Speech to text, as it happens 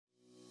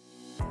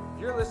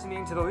You're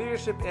listening to the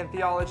Leadership and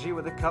Theology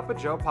with a Cup of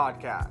Joe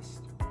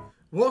podcast.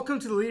 Welcome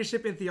to the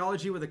Leadership and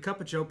Theology with a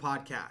Cup of Joe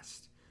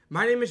podcast.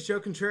 My name is Joe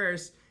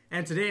Contreras,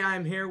 and today I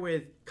am here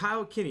with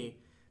Kyle Kinney,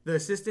 the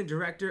Assistant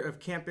Director of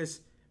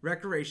Campus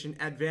Recreation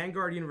at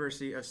Vanguard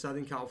University of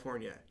Southern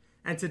California.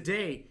 And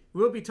today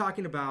we'll be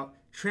talking about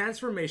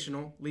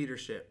transformational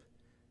leadership.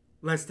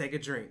 Let's take a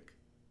drink.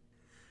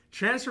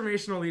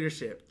 Transformational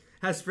leadership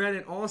has spread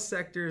in all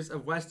sectors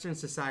of Western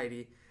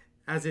society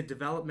as a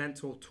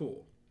developmental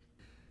tool.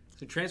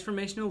 So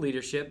transformational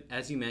leadership,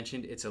 as you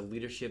mentioned, it's a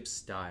leadership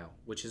style,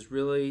 which is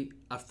really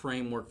a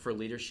framework for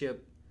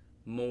leadership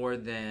more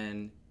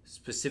than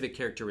specific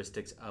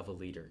characteristics of a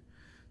leader.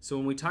 So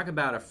when we talk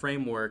about a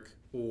framework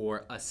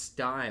or a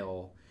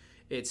style,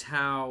 it's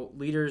how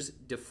leaders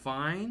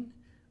define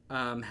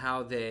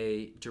how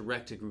they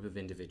direct a group of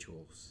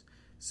individuals.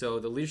 So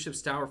the leadership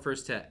style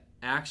refers to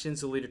actions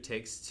the leader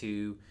takes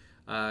to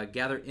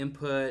gather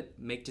input,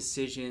 make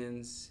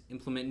decisions,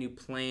 implement new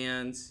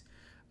plans,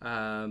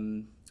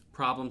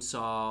 problem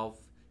solve,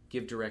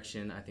 give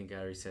direction, I think I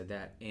already said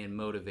that, and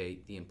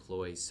motivate the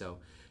employees. So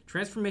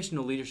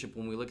transformational leadership,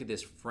 when we look at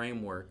this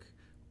framework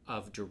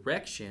of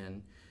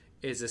direction,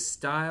 is a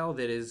style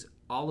that is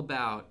all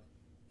about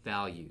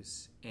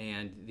values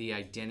and the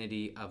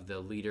identity of the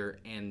leader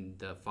and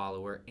the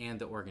follower and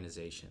the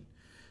organization.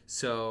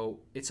 So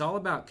it's all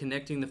about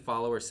connecting the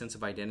follower's sense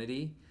of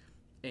identity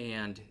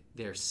and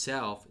their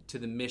self to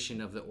the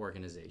mission of the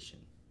organization.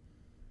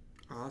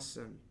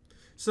 Awesome.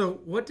 So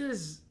what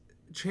does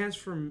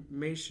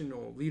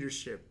transformational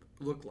leadership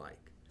look like?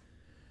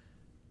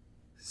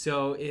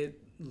 So it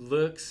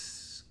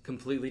looks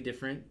completely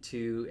different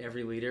to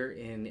every leader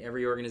in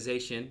every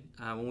organization.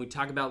 When we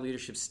talk about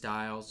leadership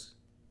styles,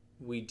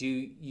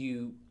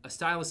 a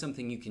style is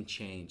something you can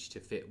change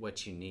to fit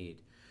what you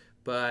need.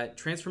 But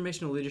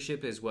transformational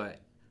leadership is what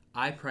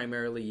I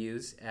primarily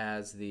use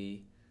as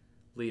the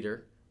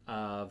leader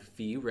of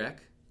VU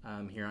Rec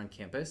here on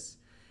campus.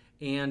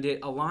 And it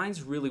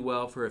aligns really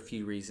well for a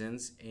few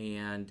reasons,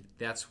 and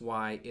that's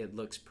why it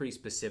looks pretty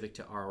specific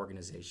to our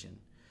organization.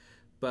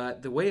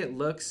 But the way it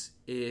looks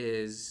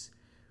is,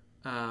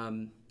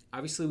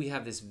 obviously we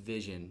have this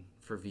vision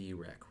for VU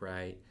Rec,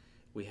 right?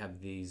 We have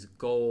these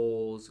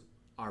goals,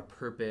 our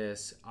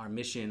purpose, our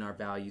mission, our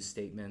value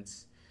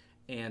statements.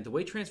 And the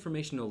way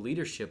transformational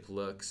leadership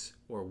looks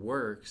or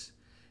works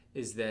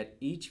is that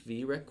each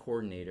VU Rec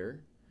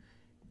coordinator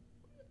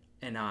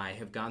and I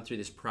have gone through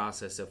this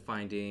process of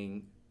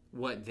finding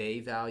what they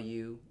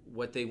value,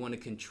 what they want to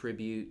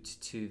contribute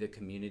to the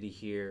community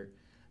here,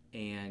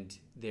 and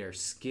their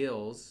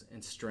skills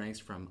and strengths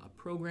from a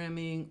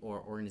programming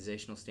or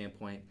organizational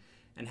standpoint,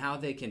 and how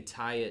they can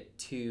tie it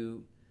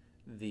to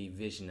the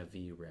vision of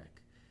VU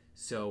Rec.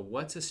 So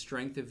what's a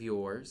strength of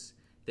yours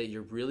that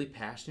you're really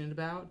passionate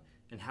about,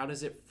 and how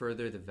does it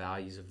further the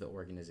values of the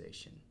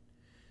organization?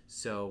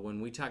 So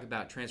when we talk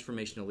about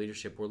transformational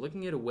leadership, we're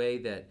looking at a way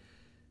that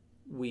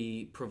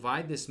we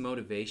provide this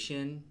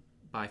motivation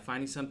by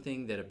finding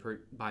something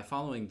by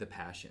following the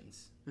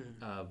passions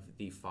of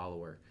the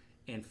follower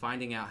and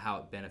finding out how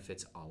it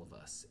benefits all of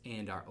us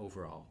and our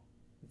overall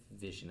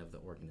vision of the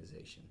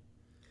organization.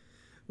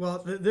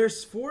 Well,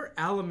 there's 4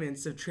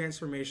 elements of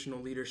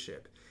transformational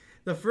leadership.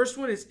 The first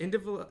one is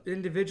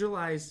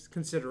individualized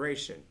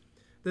consideration.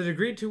 The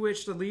degree to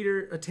which the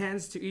leader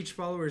attends to each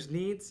follower's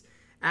needs,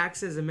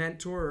 acts as a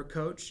mentor or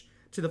coach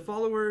to the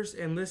followers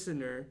and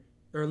listens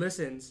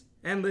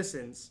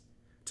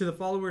to the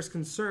followers'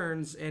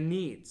 concerns and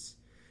needs.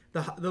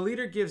 The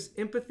leader gives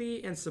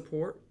empathy and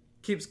support,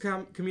 keeps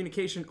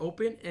communication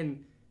open,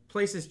 and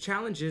places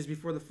challenges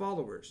before the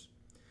followers.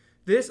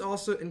 This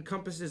also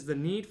encompasses the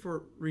need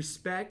for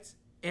respect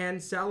and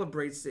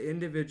celebrates the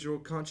individual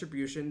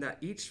contribution that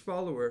each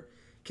follower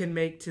can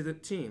make to the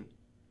team.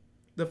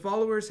 The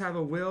followers have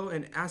a will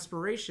and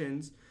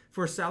aspirations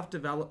for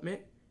self-development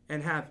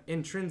and have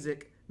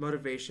intrinsic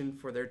motivation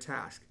for their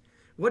task.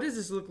 What does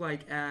this look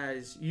like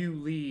as you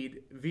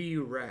lead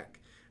VU Rec?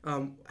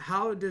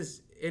 How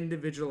does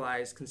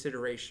individualized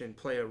consideration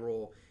play a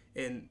role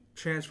in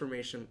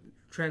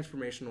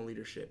transformational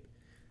leadership?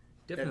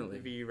 Definitely.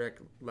 At the VU Rec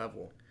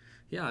level?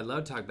 Yeah, I'd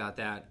love to talk about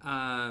that.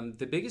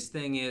 The biggest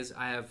thing is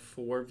I have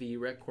 4 VU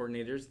Rec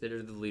coordinators that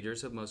are the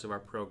leaders of most of our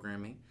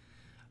programming.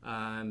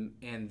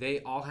 And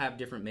they all have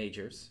different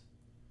majors.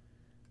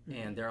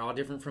 And they're all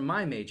different from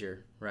my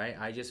major, right?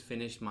 I just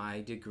finished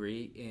my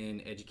degree in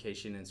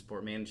education and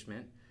sport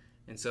management.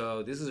 And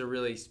so this is a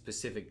really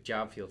specific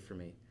job field for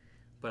me.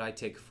 But I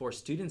take 4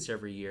 students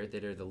every year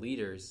that are the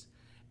leaders,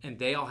 and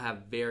they all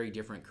have very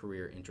different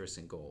career interests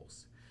and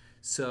goals.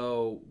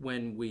 So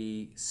when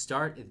we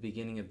start at the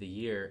beginning of the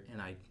year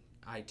and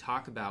I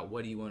talk about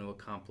what do you want to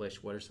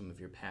accomplish, what are some of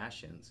your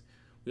passions,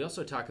 we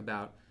also talk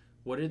about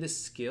what are the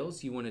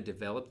skills you want to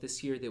develop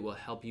this year that will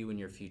help you in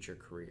your future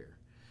career.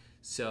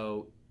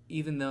 So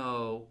even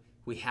though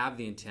we have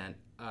the intent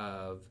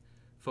of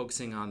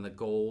focusing on the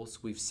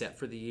goals we've set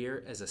for the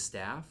year as a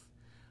staff,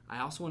 I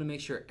also want to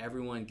make sure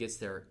everyone gets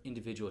their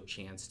individual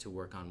chance to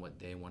work on what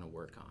they want to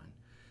work on.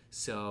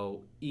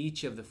 So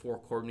each of the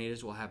 4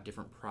 coordinators will have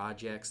different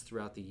projects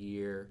throughout the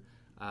year.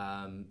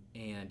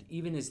 And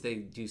even as they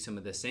do some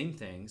of the same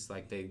things,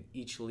 like they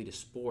each lead a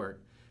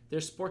sport,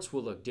 their sports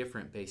will look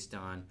different based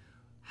on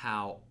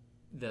how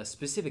the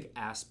specific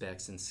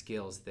aspects and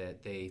skills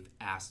that they've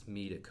asked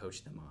me to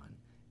coach them on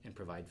and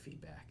provide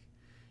feedback.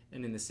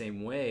 And in the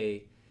same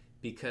way,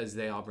 because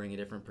they all bring a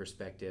different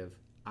perspective,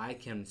 I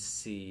can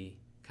see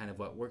kind of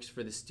what works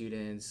for the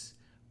students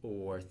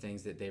or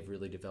things that they've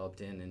really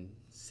developed in and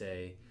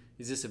say,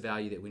 is this a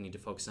value that we need to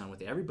focus on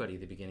with everybody at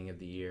the beginning of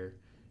the year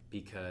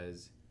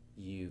because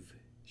you've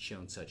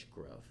shown such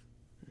growth?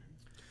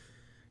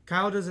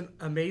 Kyle does an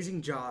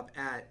amazing job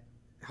at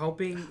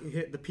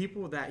helping the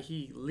people that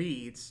he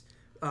leads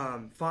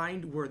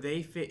find where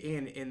they fit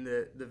in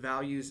the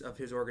values of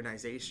his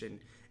organization.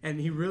 And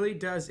he really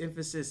does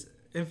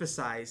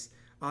emphasize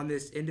on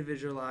this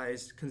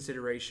individualized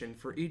consideration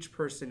for each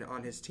person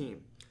on his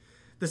team.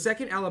 The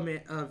second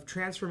element of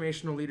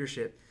transformational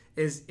leadership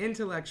is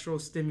intellectual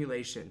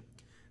stimulation,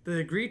 the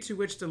degree to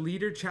which the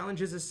leader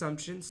challenges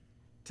assumptions,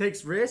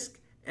 takes risk,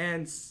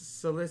 and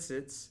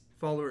solicits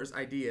followers'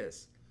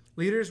 ideas.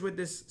 Leaders with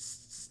this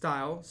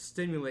style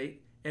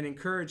stimulate and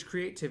encourage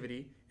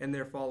creativity in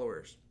their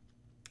followers.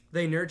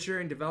 They nurture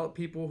and develop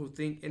people who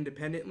think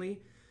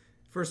independently.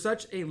 For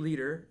such a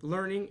leader,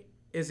 learning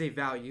is a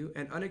value,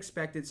 and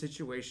unexpected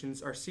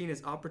situations are seen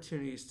as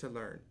opportunities to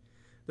learn.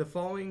 The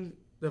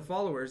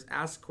followers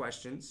ask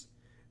questions,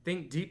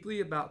 think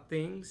deeply about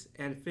things,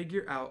 and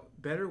figure out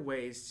better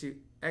ways to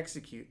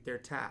execute their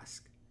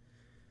task.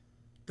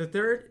 The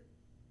third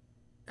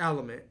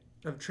element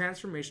of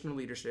transformational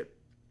leadership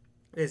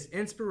is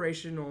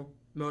inspirational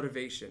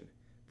motivation,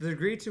 the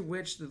degree to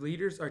which the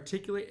leaders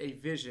articulate a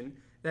vision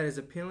that is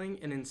appealing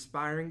and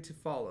inspiring to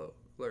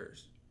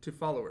followers.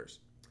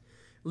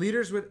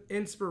 Leaders with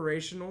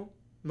inspirational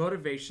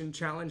motivation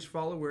challenge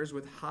followers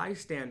with high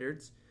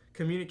standards,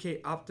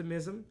 communicate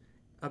optimism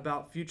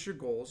about future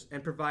goals,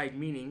 and provide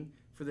meaning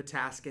for the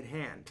task at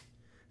hand.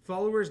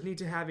 Followers need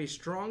to have a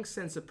strong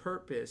sense of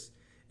purpose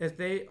if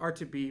they are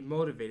to be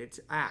motivated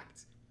to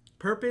act.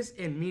 Purpose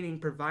and meaning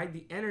provide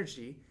the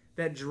energy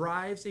that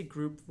drives a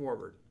group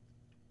forward.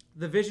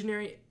 The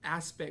visionary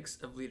aspects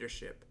of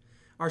leadership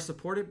are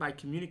supported by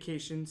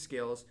communication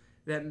skills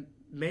that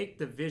make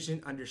the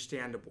vision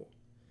understandable,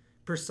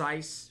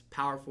 precise,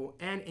 powerful,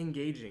 and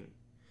engaging.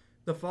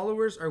 The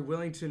followers are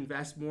willing to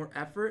invest more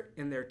effort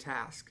in their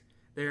task.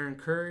 They are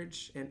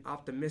encouraged and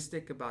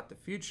optimistic about the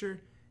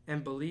future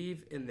and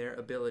believe in their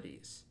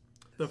abilities.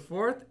 The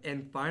fourth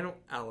and final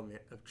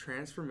element of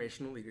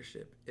transformational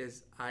leadership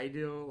is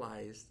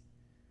idealized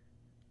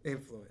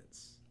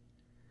influence.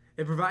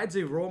 It provides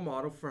a role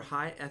model for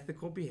high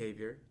ethical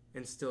behavior,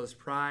 instills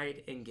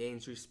pride, and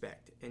gains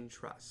respect and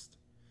trust.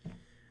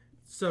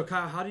 So,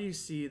 Kyle, how do you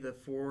see the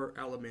 4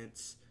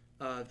 elements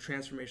of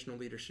transformational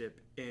leadership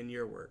in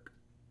your work?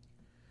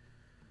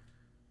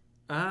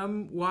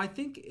 Well, I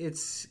think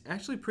it's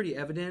actually pretty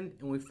evident,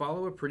 and we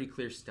follow a pretty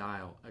clear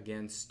style.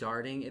 Again,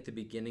 starting at the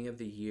beginning of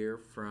the year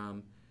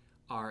from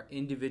our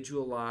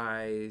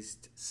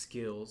individualized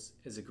skills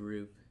as a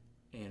group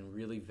and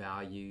really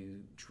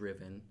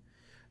value-driven.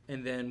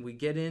 And then we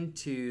get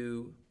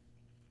into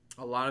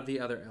a lot of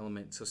the other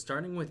elements. So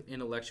starting with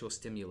intellectual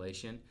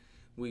stimulation,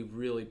 we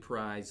really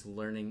prize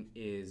learning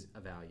is a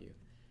value.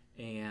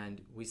 And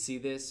we see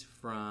this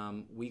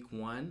from week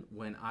 1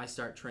 when I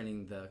start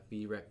training the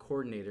VREC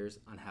coordinators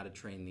on how to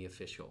train the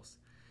officials.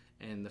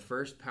 And the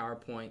first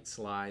PowerPoint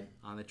slide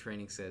on the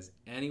training says,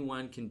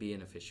 anyone can be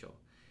an official.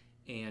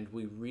 And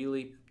we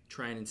really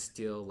try and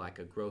instill like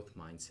a growth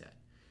mindset.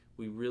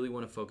 We really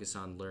want to focus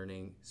on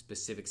learning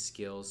specific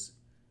skills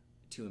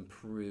to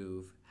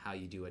improve how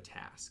you do a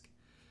task.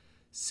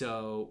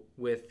 So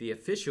with the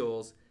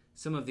officials,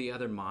 some of the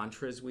other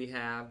mantras we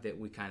have that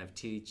we kind of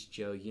teach,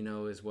 Joe, you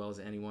know as well as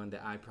anyone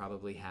that I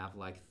probably have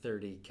like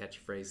 30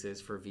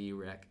 catchphrases for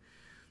VREC.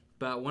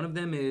 But one of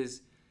them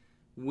is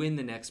win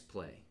the next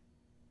play.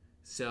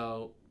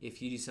 So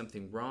if you do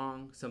something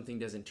wrong, something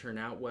doesn't turn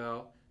out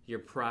well, you're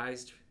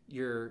prized,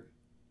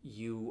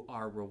 you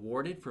are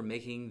rewarded for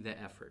making the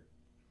effort.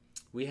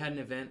 We had an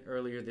event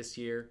earlier this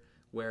year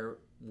where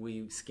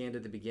we scanned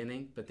at the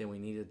beginning, but then we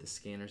needed the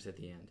scanners at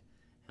the end,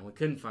 and we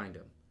couldn't find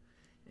them.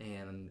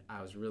 And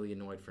I was really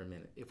annoyed for a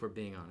minute, if we're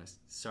being honest.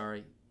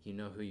 Sorry, you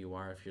know who you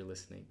are if you're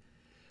listening.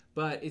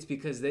 But it's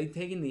because they've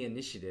taken the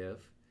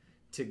initiative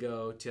to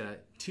go to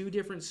 2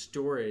 different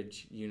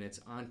storage units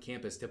on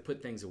campus to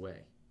put things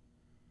away.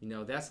 You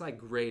know, that's like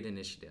great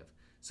initiative.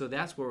 So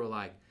that's where we're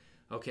like,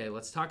 okay,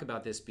 let's talk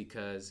about this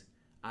because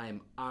I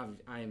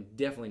am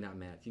definitely not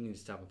mad. You need to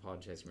stop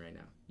apologizing right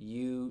now.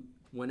 You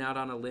went out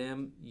on a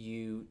limb.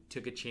 You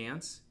took a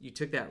chance. You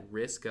took that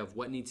risk of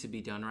what needs to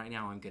be done right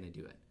now. I'm going to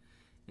do it.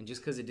 And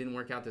just because it didn't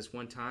work out this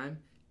one time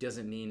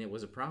doesn't mean it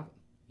was a problem.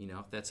 You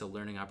know, that's a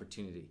learning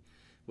opportunity.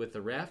 With the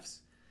refs,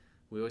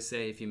 we always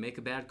say if you make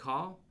a bad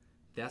call,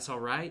 that's all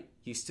right.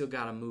 You still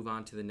got to move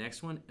on to the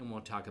next one, and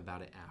we'll talk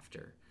about it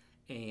after.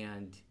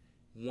 And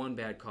one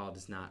bad call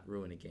does not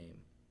ruin a game.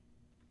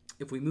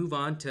 If we move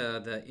on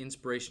to the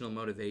inspirational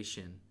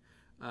motivation,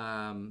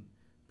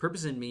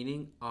 Purpose and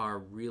meaning are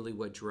really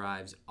what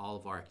drives all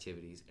of our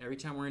activities. Every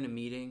time we're in a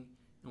meeting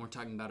and we're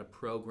talking about a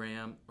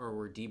program or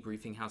we're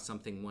debriefing how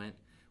something went,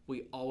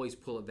 we always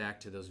pull it back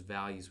to those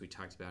values we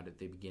talked about at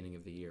the beginning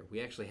of the year. We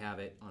actually have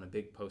it on a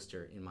big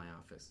poster in my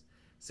office.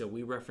 So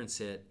we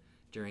reference it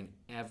during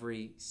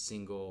every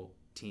single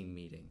team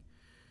meeting.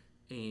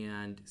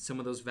 And some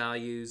of those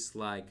values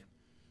like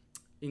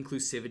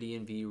inclusivity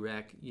in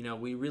VREC,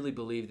 we really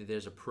believe that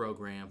there's a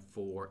program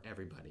for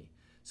everybody.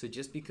 So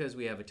just because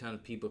we have a ton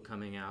of people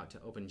coming out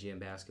to open gym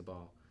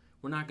basketball,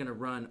 we're not going to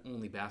run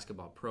only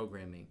basketball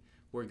programming.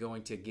 We're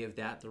going to give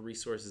that the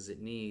resources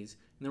it needs,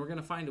 and then we're going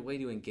to find a way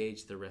to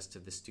engage the rest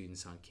of the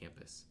students on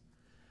campus.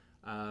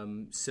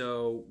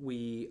 So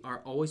we are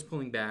always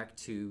pulling back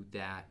to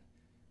that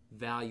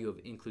value of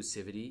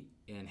inclusivity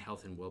and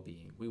health and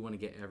well-being. We want to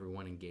get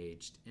everyone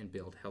engaged and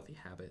build healthy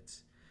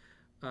habits.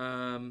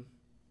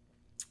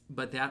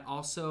 But that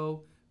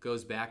also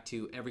goes back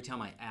to every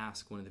time I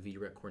ask one of the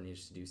VREC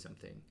coordinators to do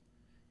something,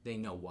 they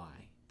know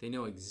why. They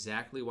know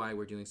exactly why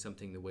we're doing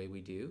something the way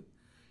we do.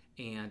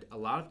 And a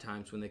lot of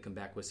times when they come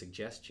back with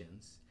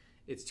suggestions,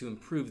 it's to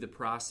improve the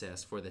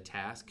process for the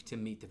task to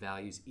meet the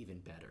values even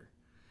better.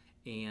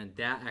 And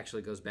that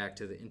actually goes back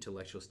to the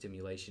intellectual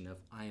stimulation of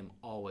I am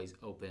always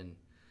open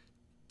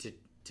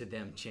to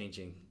them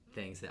changing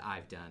things that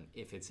I've done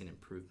if it's an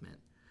improvement.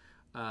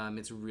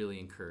 It's really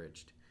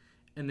encouraged.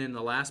 And then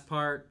the last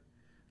part,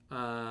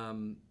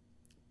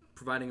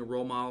 providing a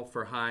role model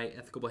for high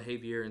ethical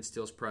behavior,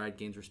 instills pride,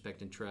 gains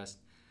respect and trust.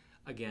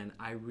 Again,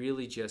 I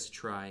really just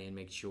try and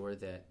make sure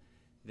that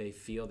they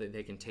feel that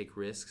they can take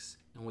risks,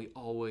 and we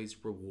always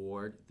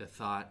reward the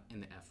thought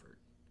and the effort.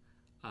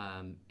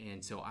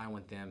 And so I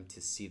want them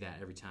to see that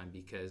every time,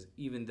 because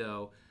even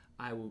though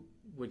I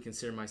would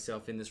consider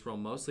myself in this role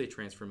mostly a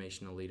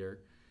transformational leader,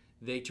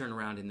 they turn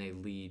around and they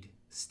lead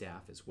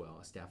staff as well,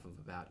 a staff of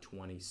about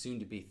 20, soon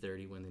to be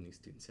 30 when the new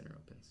student center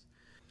opens.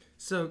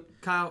 So,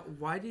 Kyle,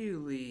 why do you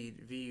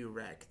lead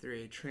VUREC through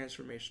a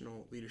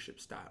transformational leadership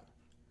style?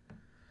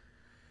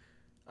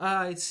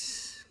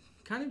 It's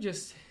kind of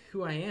just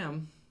who I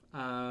am.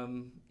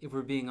 If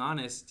we're being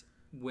honest,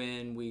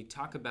 when we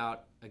talk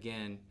about,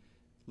 again,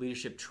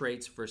 leadership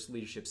traits versus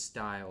leadership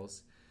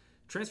styles,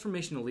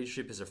 transformational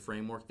leadership is a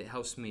framework that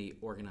helps me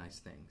organize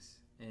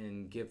things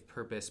and give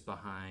purpose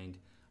behind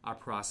our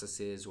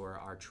processes or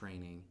our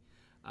training.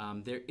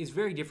 There is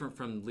very different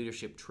from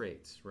leadership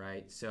traits,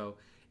 right? So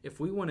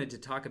if we wanted to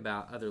talk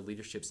about other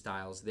leadership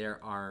styles,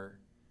 there are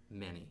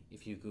many.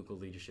 If you Google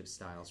leadership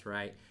styles,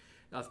 right?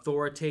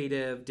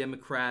 Authoritative,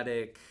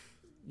 democratic,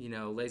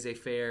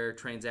 laissez-faire,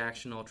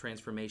 transactional,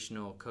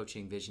 transformational,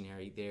 coaching,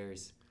 visionary.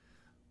 There's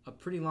a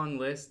pretty long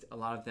list. A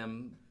lot of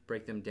them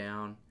break them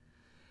down.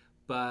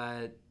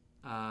 But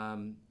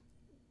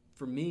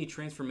for me,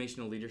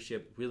 transformational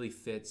leadership really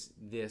fits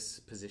this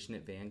position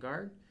at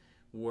Vanguard.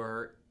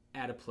 We're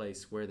at a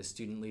place where the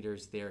student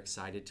leaders, they're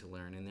excited to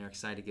learn and they're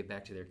excited to get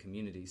back to their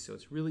communities. So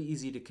it's really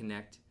easy to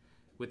connect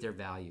with their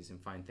values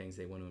and find things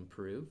they want to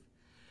improve.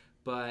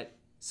 But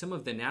some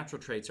of the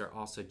natural traits are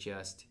also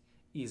just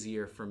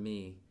easier for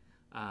me.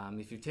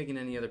 If you've taken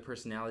any other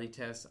personality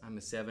tests, I'm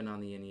a 7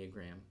 on the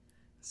Enneagram.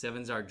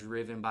 7s are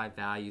driven by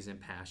values and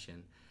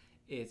passion.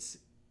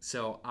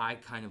 So I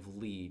kind of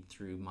lead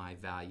through my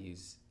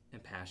values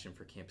and passion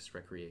for campus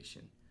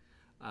recreation,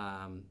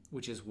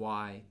 which is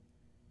why,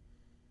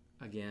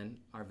 again,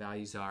 our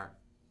values are,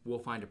 we'll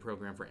find a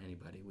program for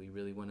anybody. We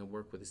really want to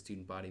work with the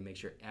student body, make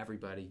sure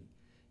everybody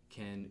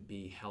can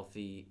be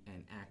healthy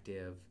and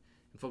active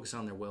and focus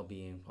on their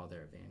well-being while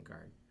they're at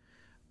Vanguard.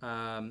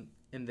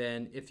 And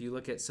then if you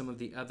look at some of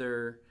the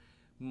other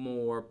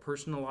more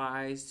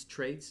personalized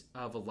traits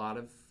of a lot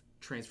of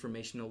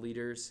transformational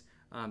leaders,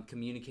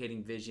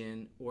 communicating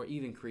vision or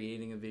even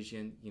creating a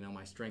vision,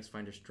 my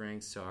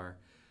strengths are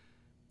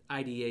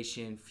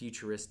ideation,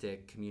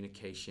 futuristic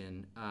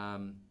communication.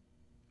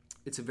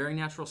 It's a very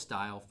natural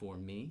style for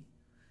me.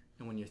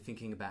 And when you're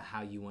thinking about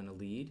how you want to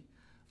lead,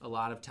 a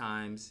lot of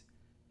times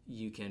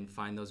you can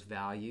find those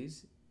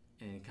values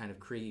and kind of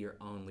create your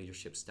own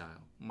leadership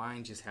style.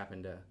 Mine just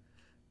happened to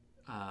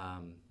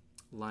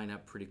line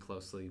up pretty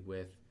closely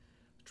with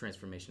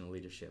transformational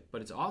leadership.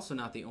 But it's also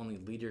not the only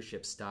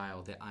leadership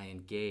style that I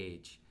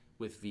engage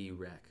with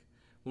VREC.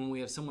 When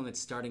we have someone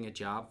that's starting a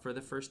job for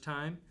the first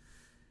time,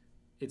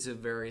 it's a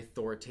very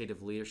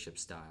authoritative leadership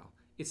style.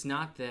 It's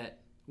not that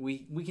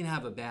we can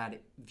have a bad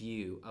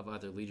view of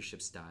other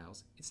leadership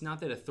styles. It's not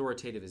that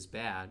authoritative is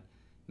bad.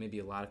 Maybe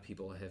a lot of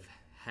people have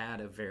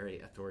had a very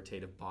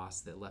authoritative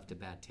boss that left a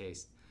bad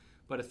taste.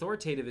 But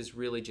authoritative is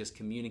really just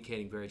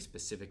communicating very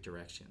specific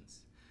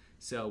directions.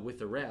 So with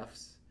the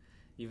refs,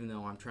 even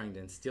though I'm trying to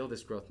instill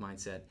this growth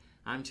mindset,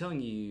 I'm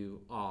telling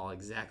you all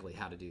exactly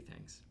how to do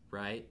things,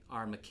 right?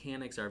 Our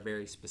mechanics are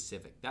very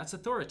specific. That's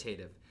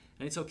authoritative,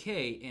 and it's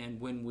okay. And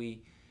when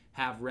we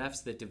have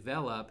refs that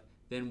develop,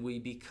 then we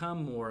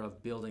become more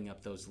of building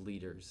up those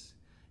leaders.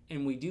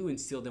 And we do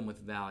instill them with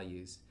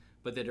values,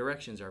 but the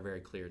directions are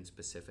very clear and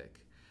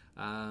specific.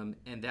 And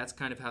that's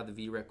kind of how the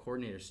VREC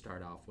coordinators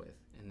start off with.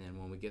 And then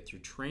when we get through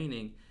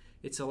training,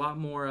 It's a lot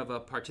more of a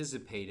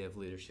participative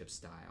leadership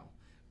style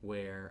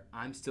where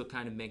I'm still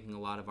kind of making a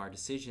lot of our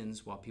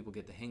decisions while people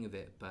get the hang of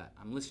it, but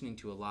I'm listening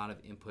to a lot of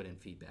input and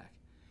feedback.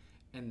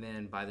 And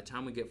then by the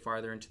time we get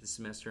farther into the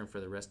semester and for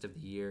the rest of the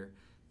year,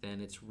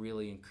 then it's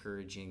really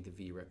encouraging the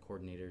VREC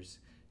coordinators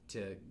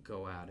to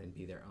go out and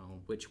be their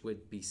own, which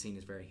would be seen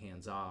as very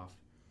hands-off,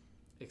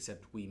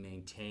 except we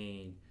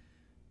maintain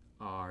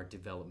our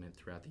development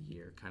throughout the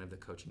year, kind of the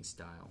coaching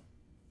style.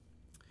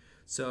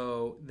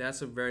 So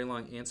that's a very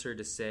long answer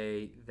to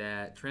say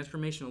that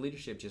transformational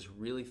leadership just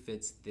really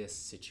fits this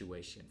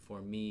situation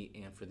for me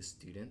and for the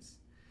students.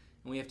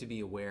 And we have to be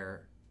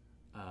aware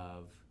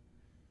of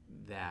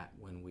that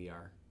when we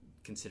are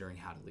considering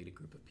how to lead a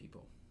group of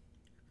people.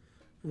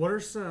 What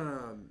are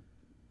some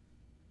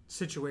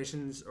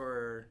situations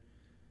or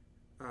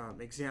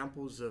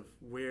examples of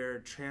where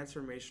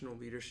transformational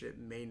leadership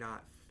may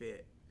not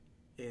fit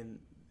in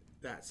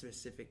that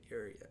specific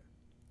area?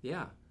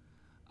 Yeah.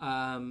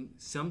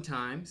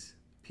 Sometimes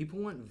people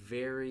want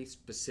very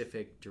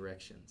specific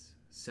directions.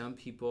 Some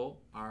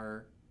people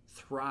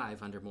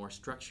thrive under more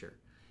structure.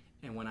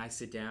 And when I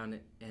sit down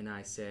and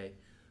I say,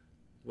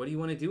 what do you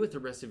want to do with the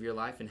rest of your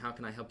life and how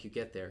can I help you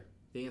get there?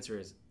 The answer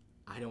is,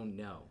 I don't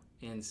know.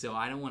 And so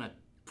I don't want to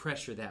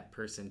pressure that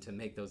person to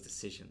make those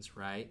decisions,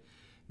 right?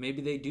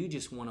 Maybe they do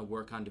just want to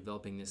work on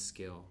developing this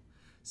skill.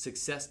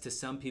 Success to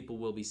some people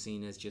will be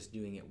seen as just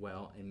doing it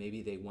well, and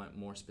maybe they want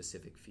more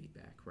specific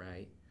feedback,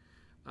 right?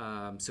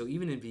 So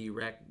even in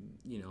VREC,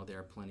 there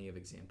are plenty of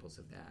examples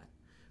of that,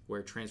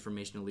 where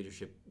transformational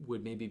leadership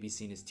would maybe be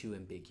seen as too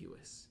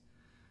ambiguous.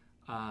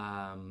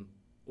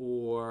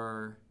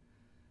 Or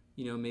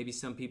maybe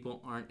some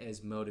people aren't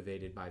as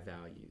motivated by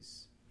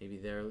values.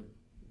 Maybe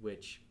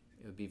which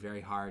it would be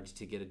very hard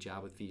to get a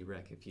job with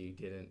VREC if you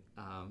didn't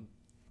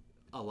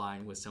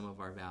align with some of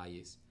our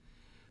values.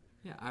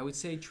 Yeah, I would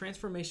say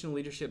transformational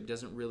leadership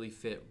doesn't really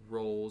fit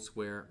roles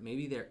where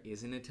maybe there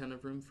isn't a ton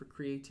of room for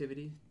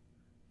creativity.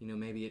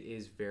 Maybe it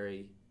is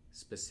very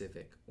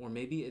specific. Or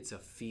maybe it's a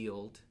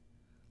field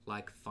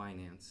like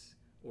finance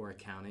or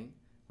accounting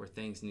where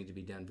things need to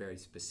be done very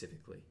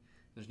specifically.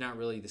 There's not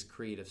really this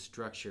creative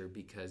structure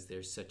because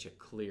there's such a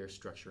clear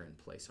structure in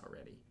place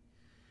already.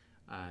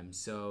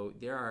 So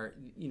there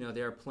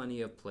are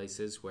plenty of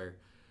places where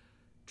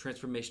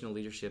transformational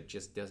leadership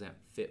just doesn't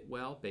fit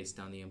well based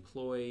on the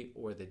employee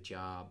or the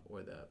job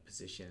or the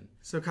position.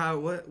 So Kyle,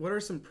 what are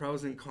some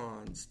pros and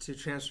cons to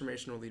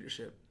transformational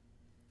leadership?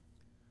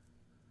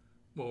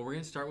 Well, we're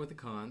going to start with the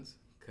cons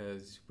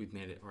because we've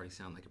made it already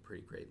sound like a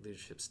pretty great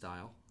leadership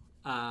style.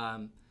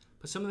 But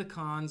some of the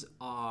cons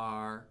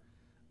are,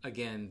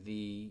 again,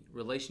 the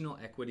relational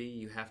equity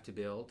you have to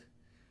build.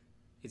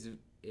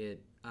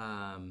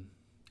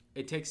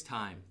 It takes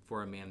time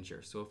for a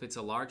manager. So if it's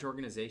a large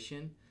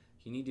organization,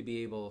 you need to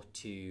be able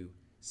to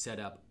set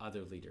up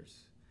other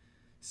leaders.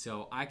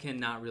 So I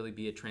cannot really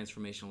be a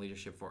transformational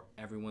leadership for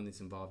everyone that's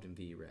involved in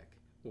VREC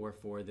or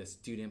for the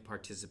student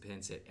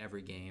participants at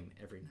every game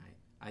every night.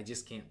 I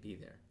just can't be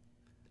there.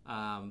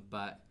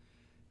 But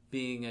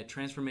being a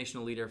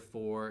transformational leader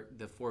for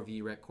the 4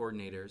 VREC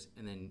coordinators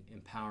and then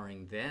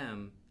empowering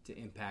them to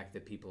impact the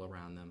people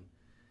around them,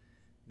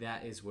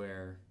 that is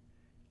where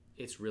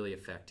it's really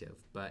effective.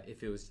 But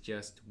if it was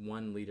just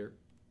one leader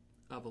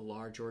of a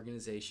large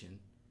organization,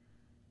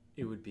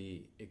 it would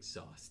be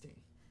exhausting.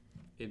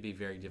 It'd be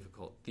very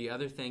difficult. The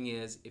other thing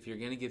is, if you're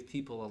going to give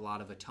people a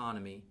lot of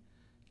autonomy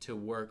to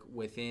work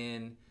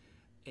within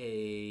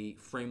a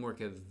framework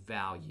of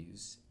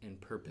values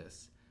and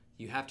purpose,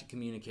 you have to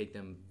communicate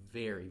them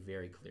very,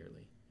 very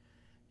clearly.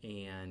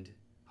 And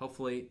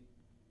hopefully,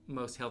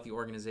 most healthy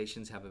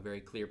organizations have a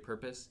very clear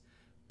purpose,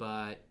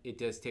 but it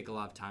does take a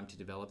lot of time to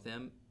develop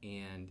them,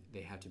 and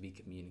they have to be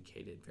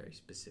communicated very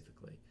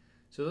specifically.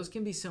 So those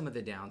can be some of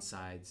the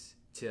downsides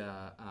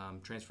to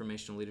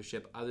transformational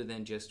leadership, other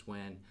than just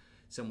when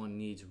someone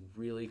needs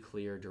really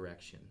clear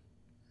direction.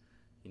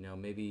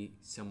 Maybe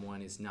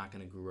someone is not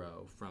going to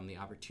grow from the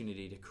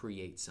opportunity to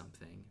create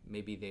something.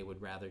 Maybe they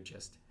would rather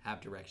just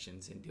have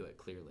directions and do it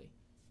clearly.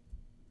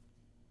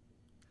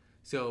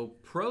 So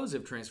pros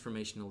of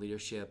transformational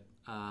leadership,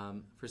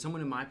 for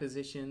someone in my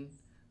position,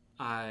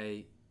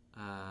 I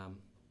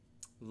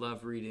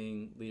love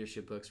reading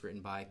leadership books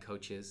written by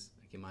coaches.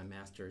 Like my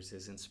master's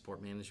is in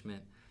sport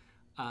management.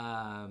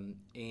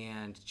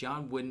 And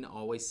John Wooden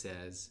always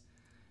says,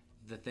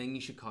 the thing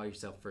you should call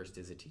yourself first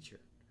is a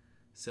teacher.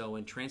 So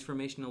in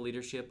transformational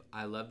leadership,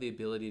 I love the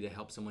ability to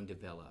help someone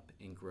develop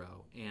and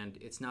grow. And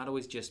it's not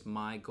always just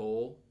my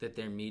goal that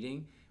they're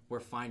meeting.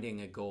 We're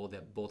finding a goal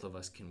that both of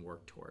us can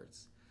work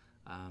towards.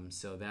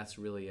 So that's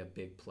really a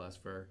big plus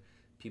for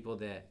people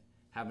that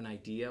have an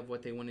idea of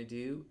what they want to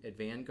do at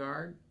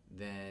Vanguard.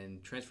 Then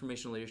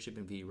transformational leadership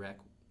in VREC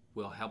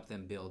will help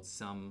them build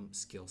some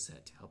skill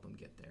set to help them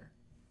get there.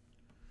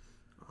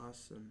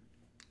 Awesome.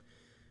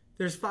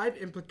 There's 5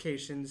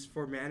 implications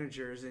for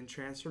managers in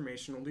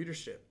transformational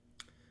leadership.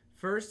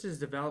 First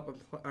is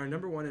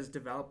number 1 is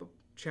develop a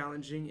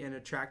challenging and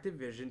attractive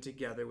vision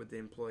together with the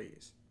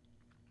employees.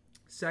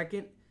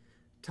 Second,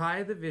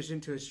 tie the vision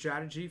to a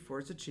strategy for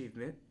its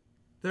achievement.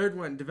 Third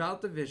one,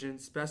 develop the vision,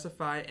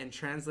 specify and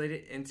translate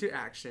it into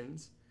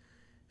actions.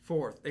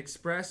 Fourth,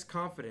 express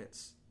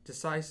confidence,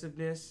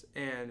 decisiveness,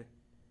 and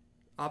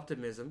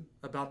optimism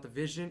about the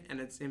vision and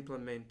its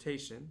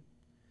implementation.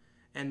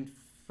 And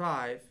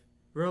 5,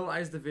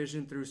 realize the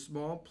vision through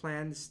small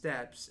planned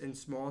steps and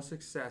small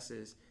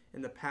successes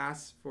in the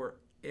path for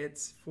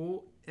its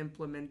full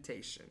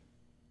implementation.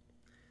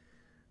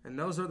 And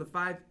those are the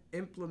 5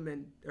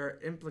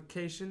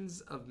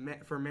 implications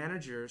for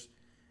managers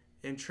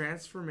in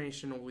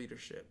transformational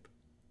leadership.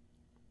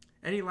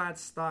 Any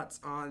last thoughts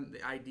on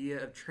the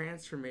idea of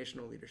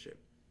transformational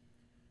leadership?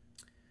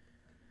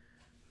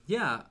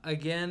 Yeah,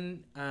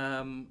 again,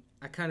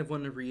 I kind of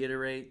want to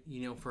reiterate,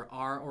 for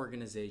our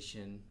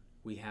organization,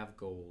 we have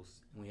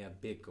goals, and we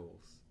have big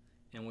goals,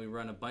 and we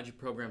run a bunch of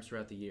programs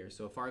throughout the year.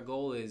 So if our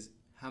goal is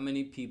how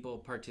many people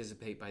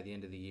participate by the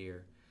end of the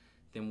year,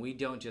 then we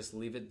don't just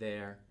leave it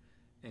there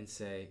and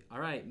say, all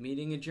right,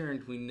 meeting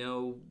adjourned, we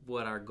know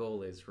what our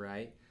goal is,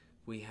 right?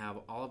 We have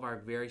all of our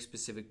very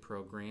specific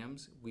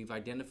programs. We've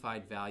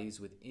identified values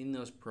within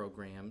those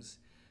programs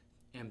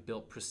and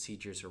built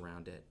procedures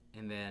around it.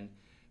 And then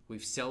we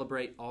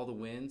celebrate all the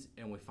wins,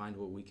 and we find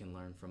what we can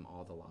learn from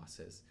all the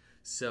losses.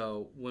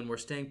 So when we're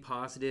staying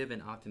positive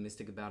and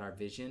optimistic about our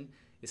vision,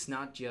 it's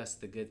not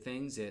just the good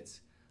things. It's,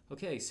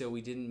 okay, so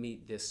we didn't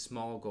meet this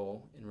small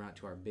goal en route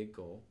to our big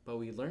goal, but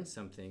we learned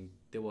something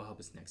that will help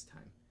us next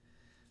time.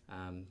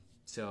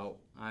 So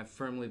I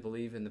firmly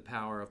believe in the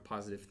power of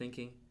positive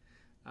thinking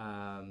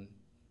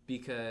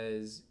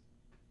because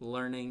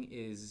learning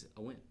is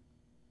a win.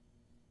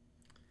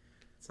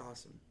 It's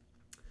awesome.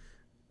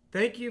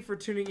 Thank you for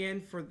tuning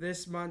in for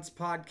this month's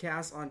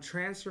podcast on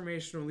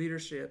transformational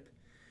leadership.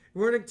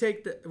 We're now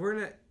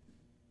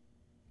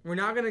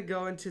going to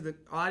go into the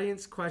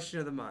audience question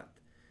of the month.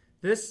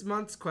 This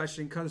month's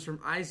question comes from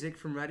Isaac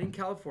from Redding,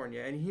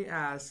 California, and he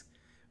asks,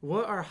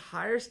 what are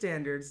higher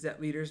standards that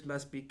leaders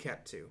must be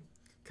kept to?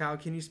 Kyle,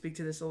 can you speak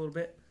to this a little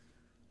bit?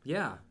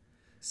 Yeah.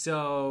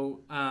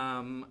 So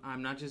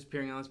I'm not just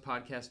appearing on this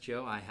podcast,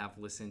 Joe. I have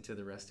listened to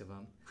the rest of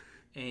them.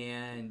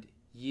 And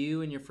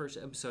you in your first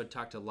episode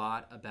talked a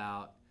lot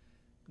about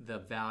the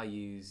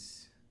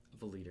values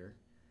of a leader.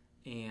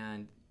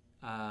 And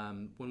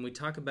when we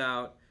talk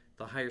about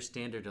the higher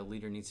standard a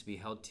leader needs to be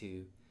held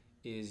to,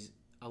 is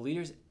a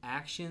leader's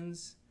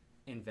actions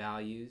and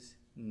values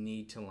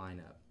need to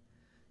line up.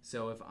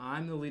 So if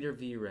I'm the leader of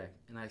VREC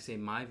and I say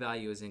my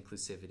value is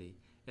inclusivity,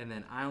 and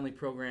then I only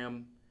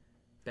program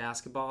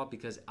basketball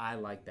because I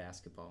like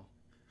basketball,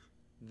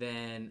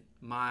 then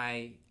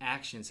my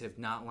actions have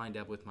not lined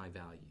up with my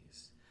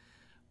values.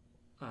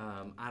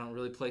 I don't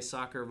really play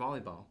soccer or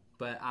volleyball,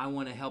 but I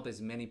want to help as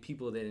many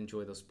people that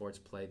enjoy those sports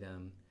play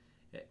them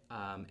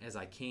as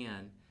I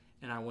can,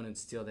 and I want to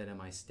instill that in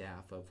my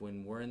staff of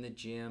when we're in the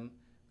gym,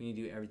 we need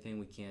to do everything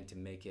we can to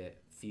make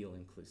it feel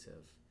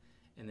inclusive.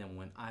 And then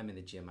when I'm in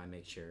the gym, I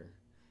make sure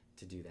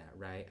to do that,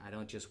 right? I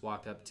don't just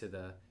walk up to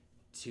the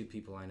 2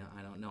 people I know.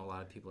 I don't know a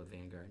lot of people at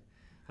Vanguard.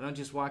 I don't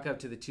just walk up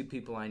to the 2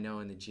 people I know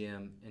in the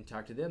gym and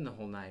talk to them the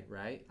whole night,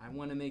 right? I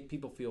want to make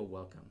people feel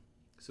welcome.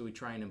 So we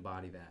try and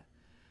embody that.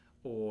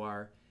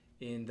 Or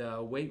in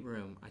the weight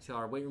room, I tell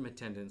our weight room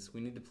attendants,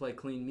 we need to play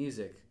clean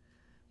music.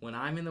 When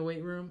I'm in the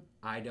weight room,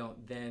 I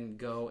don't then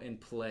go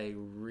and play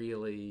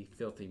really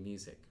filthy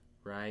music,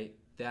 right?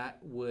 That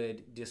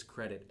would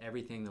discredit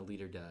everything the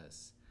leader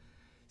does.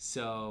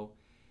 So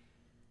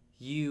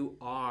you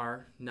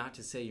are, not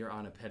to say you're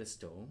on a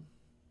pedestal,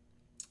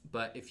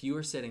 but if you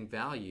are setting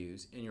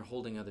values and you're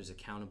holding others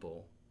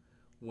accountable,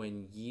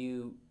 when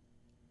you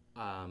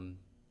don't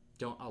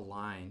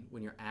align,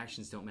 when your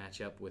actions don't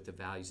match up with the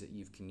values that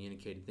you've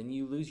communicated, then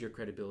you lose your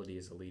credibility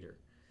as a leader.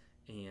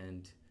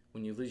 And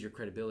when you lose your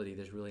credibility,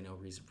 there's really no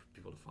reason for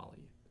people to follow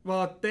you.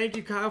 Well, thank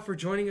you, Kyle, for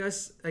joining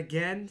us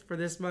again for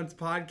this month's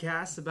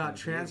podcast about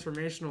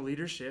transformational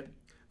leadership.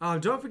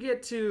 Don't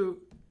forget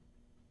to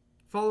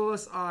follow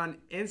us on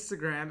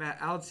Instagram at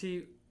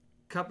LT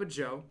Cup of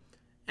Joe,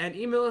 and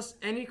email us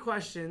any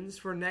questions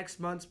for next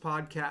month's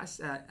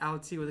podcast at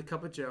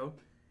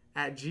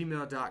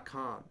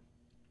ltwithacupofjoe@gmail.com.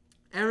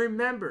 And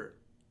remember,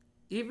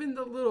 even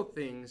the little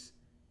things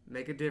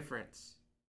make a difference.